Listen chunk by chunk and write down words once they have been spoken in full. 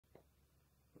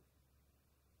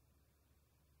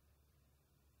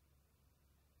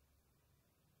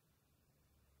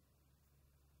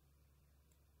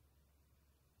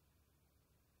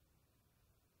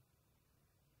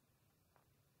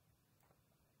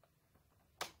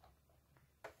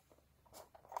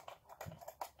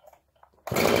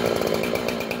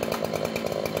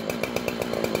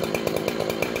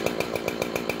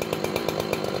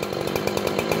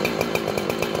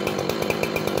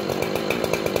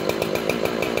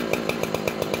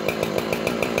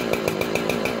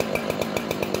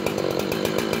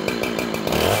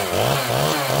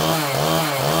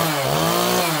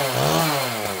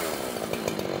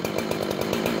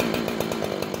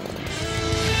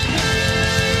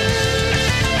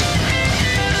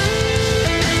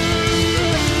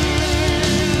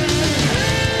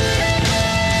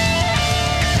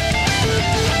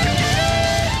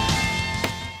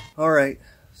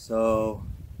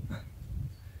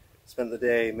Spent the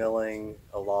day milling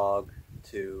a log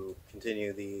to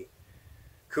continue the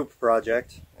Coop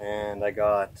project, and I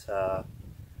got the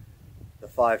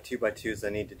 5 2x2s I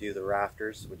need to do the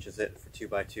rafters, which is it for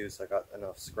 2x2s. I got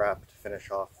enough scrap to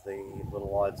finish off the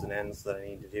little odds and ends that I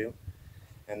need to do.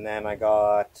 And then I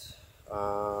got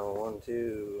 1,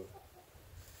 2,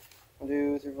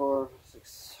 3, 4,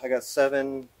 6. I got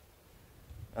 7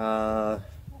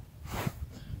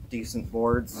 decent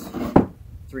boards,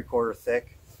 3/4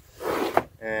 thick,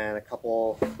 and a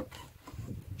couple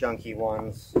junky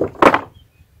ones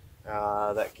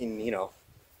that can,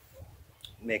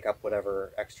 make up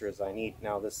whatever extras I need.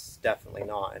 Now, this is definitely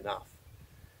not enough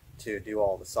to do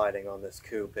all the siding on this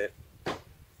Coop.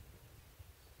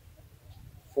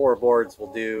 4 boards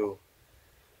will do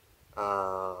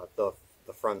the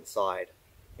front side.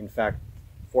 In fact,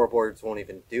 4 boards won't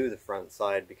even do the front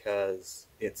side because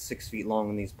it's 6 feet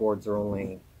long and these boards are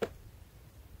only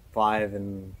 5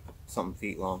 and something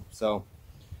feet long. So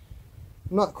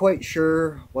I'm not quite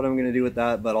sure what I'm going to do with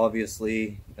that, but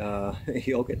obviously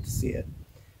you'll get to see it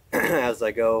as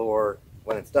I go or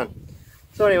when it's done.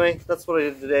 So anyway, that's what I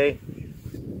did today.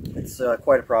 It's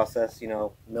quite a process,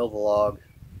 mill the log,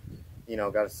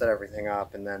 got to set everything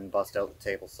up and then bust out the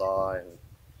table saw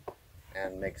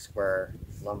and make square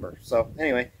lumber. So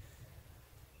anyway,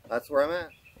 that's where I'm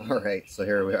at. Alright, so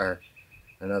here we are,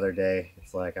 another day.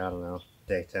 It's like, I don't know,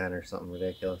 day 10 or something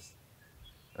ridiculous.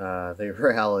 The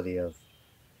reality of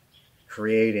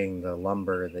creating the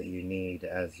lumber that you need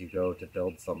as you go to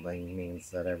build something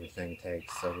means that everything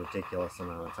takes a ridiculous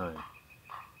amount of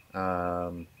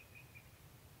time.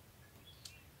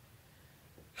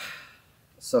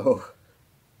 So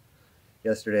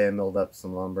yesterday I milled up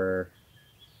some lumber,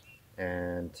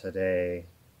 and today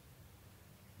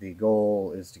the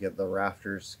goal is to get the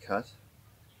rafters cut,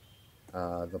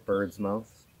 the bird's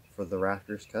mouth for the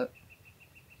rafters cut,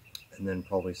 and then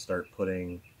probably start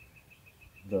putting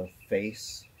the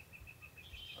face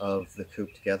of the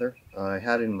Coop together. I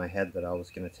had in my head that I was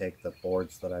going to take the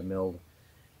boards that I milled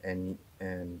and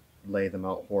lay them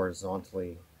out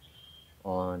horizontally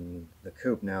on the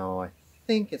Coop. Now I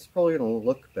think it's probably going to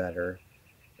look better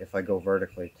if I go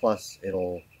vertically, plus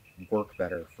it'll work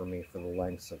better for me for the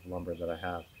lengths of lumber that I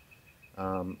have.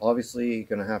 Obviously you're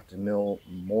going to have to mill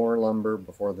more lumber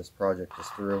before this project is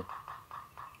through,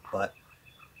 but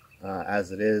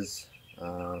as it is,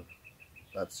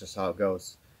 that's just how it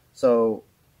goes. So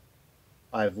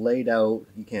I've laid out,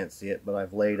 you can't see it, but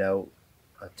I've laid out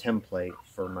a template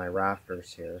for my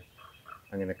rafters here.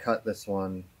 I'm going to cut this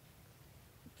one,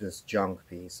 this junk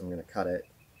piece, I'm going to cut it.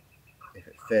 If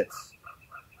it fits,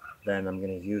 then I'm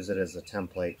going to use it as a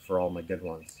template for all my good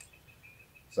ones.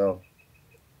 So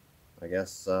I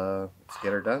guess let's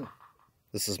get her done.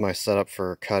 This is my setup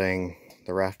for cutting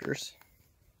the rafters.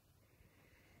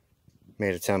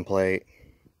 Made a template,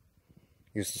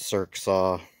 used a circ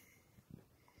saw,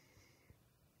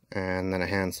 and then a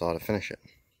hand saw to finish it.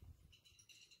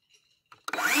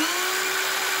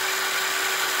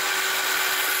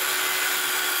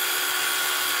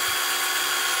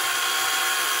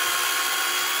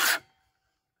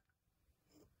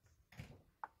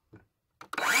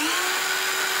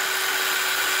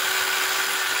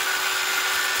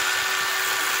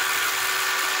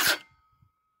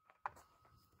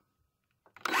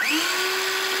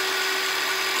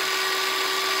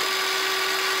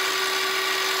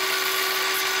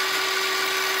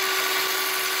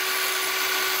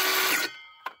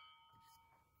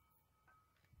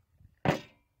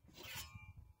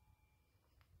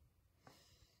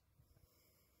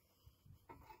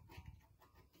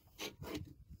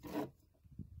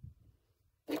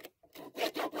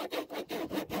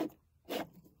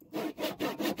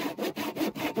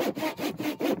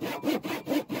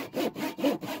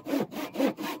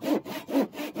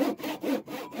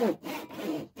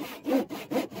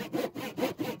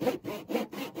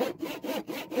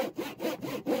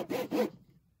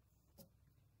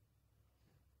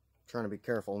 Trying to be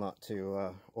careful not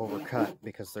to overcut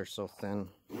because they're so thin.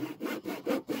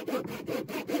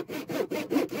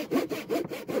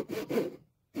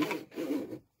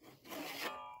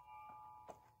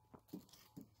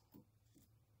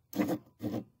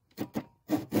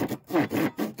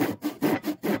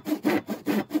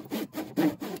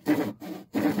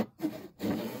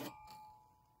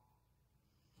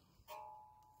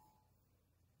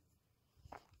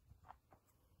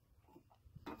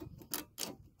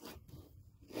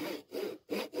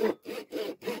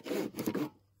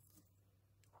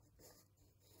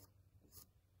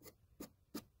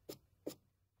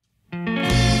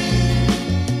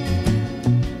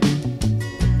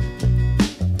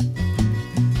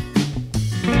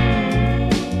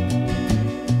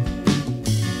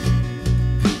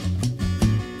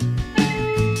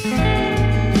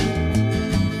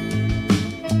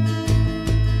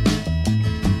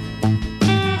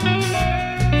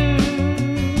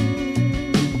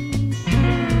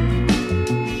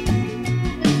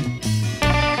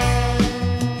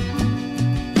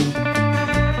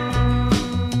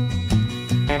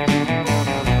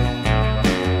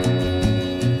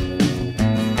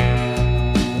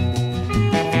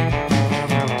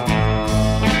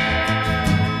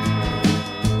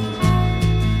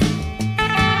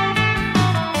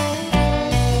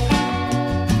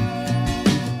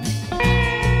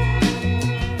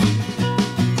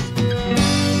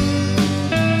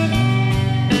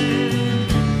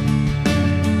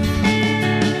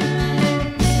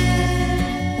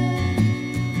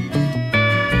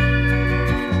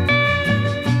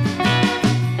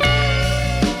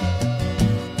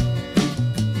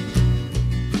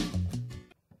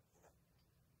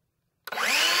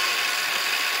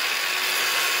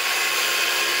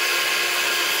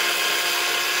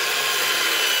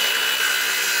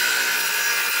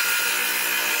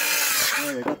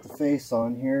 base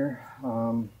on here.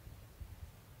 Now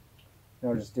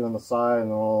just doing the side,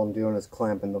 and all I'm doing is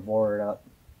clamping the board up,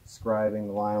 scribing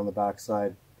the line on the back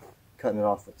side, cutting it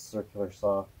off with a circular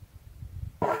saw.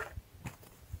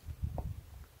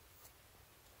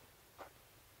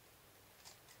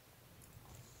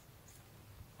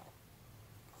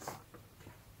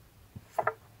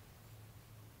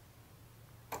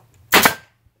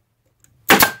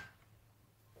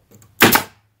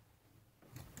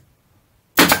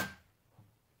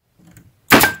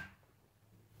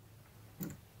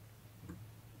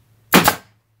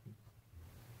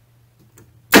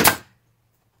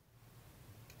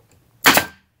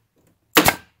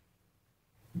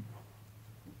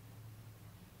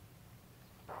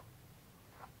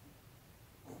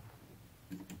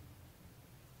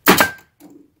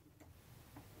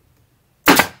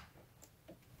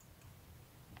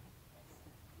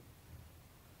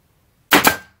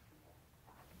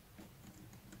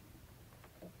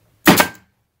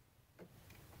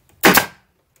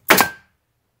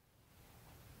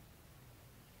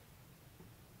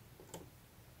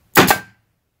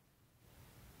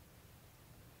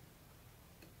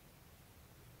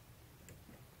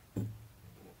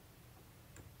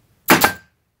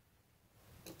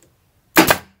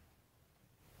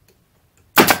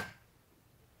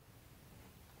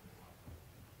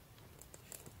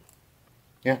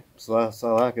 Yeah, so that's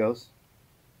how that goes.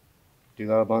 Do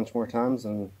that a bunch more times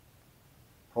and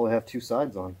probably have 2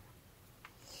 sides on.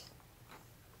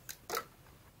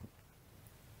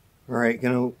 Alright,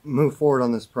 gonna move forward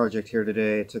on this project here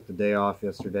today. I took the day off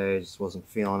yesterday, just wasn't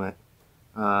feeling it.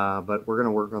 But we're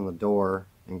gonna work on the door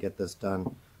and get this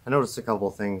done. I noticed a couple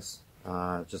of things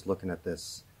just looking at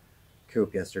this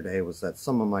Coop yesterday, was that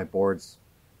some of my boards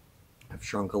have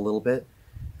shrunk a little bit,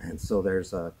 and so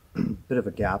there's a bit of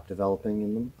a gap developing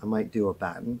in them. I might do a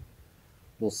batten,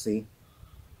 we'll see.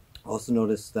 Also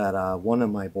noticed that one of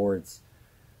my boards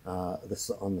on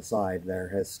the side there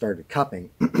has started cupping.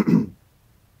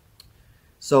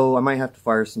 So I might have to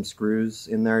fire some screws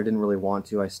in there. I didn't really want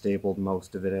to. I stapled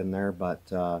most of it in there, but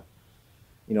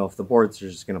you know, if the boards are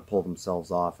just going to pull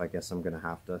themselves off, I guess I'm going to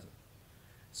have to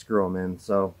screw them in.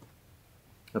 So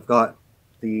I've got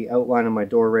the outline of my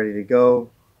door ready to go.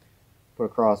 Put a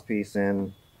cross piece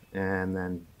in, and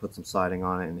then put some siding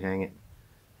on it and hang it,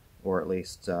 or at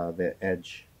least the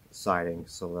edge siding,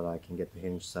 so that I can get the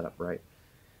hinge set up right.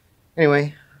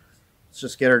 Anyway, let's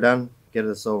just get her done, get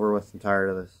this over with. I'm tired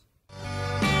of this.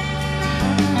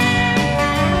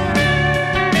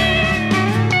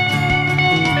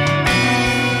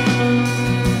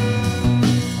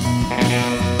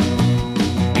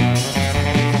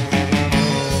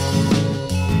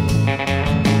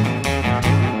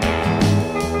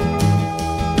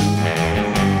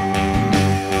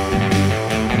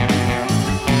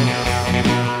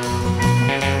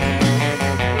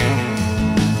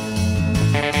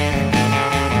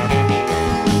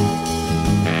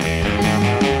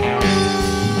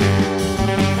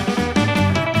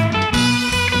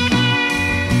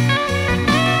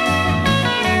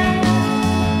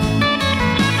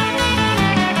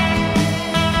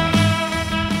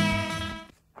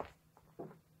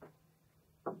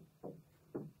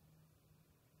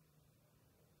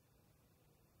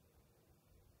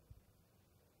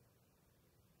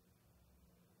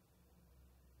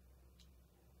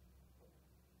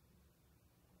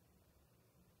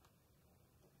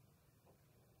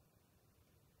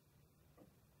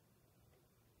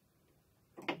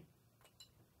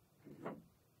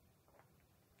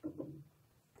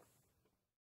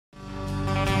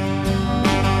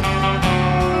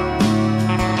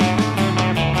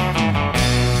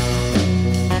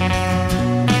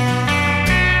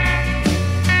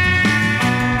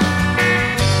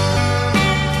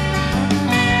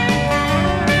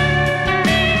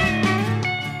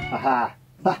 Haha!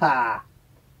 Haha!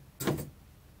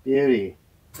 Beauty.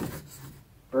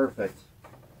 Perfect.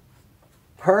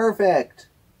 Perfect!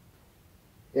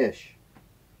 Ish.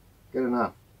 Good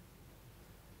enough.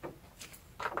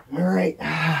 Alright,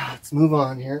 let's move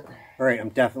on here. Alright, I'm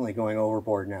definitely going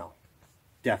overboard now.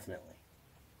 Definitely.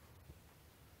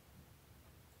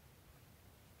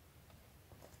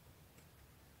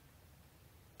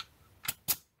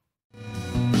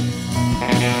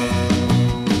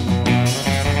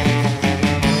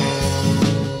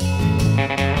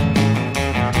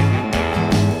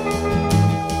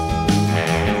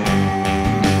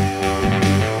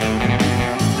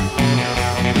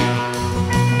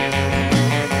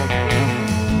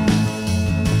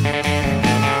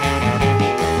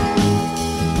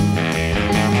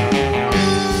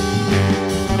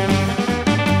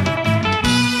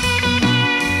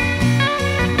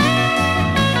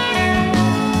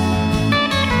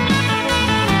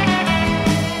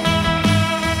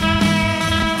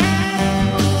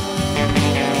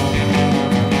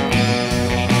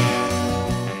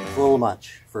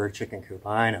 for a chicken coop,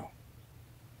 I know.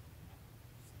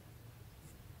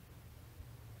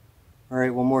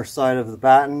 Alright, one more side of the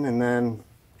batten and then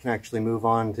can actually move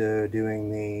on to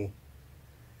doing the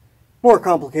more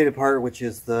complicated part, which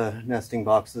is the nesting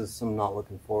boxes. I'm not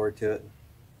looking forward to it.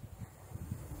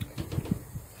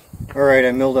 Alright,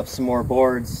 I milled up some more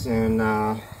boards, and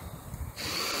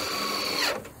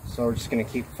so we're just going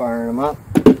to keep firing them up.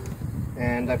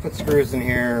 And I put screws in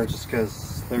here just because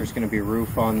there's going to be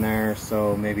roof on there,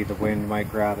 so maybe the wind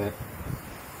might grab it.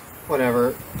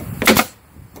 Whatever.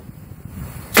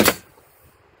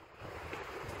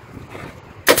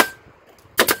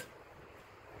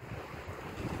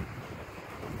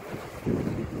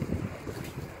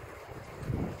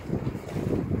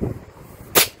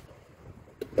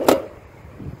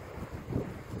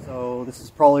 So this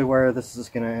is probably where this is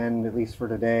going to end, at least for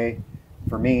today,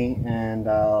 for me, and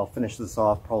I'll finish this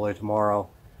off probably tomorrow,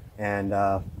 and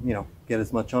you know, get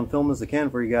as much on film as I can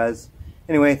for you guys.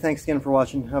 Anyway, thanks again for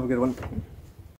watching. Have a good one.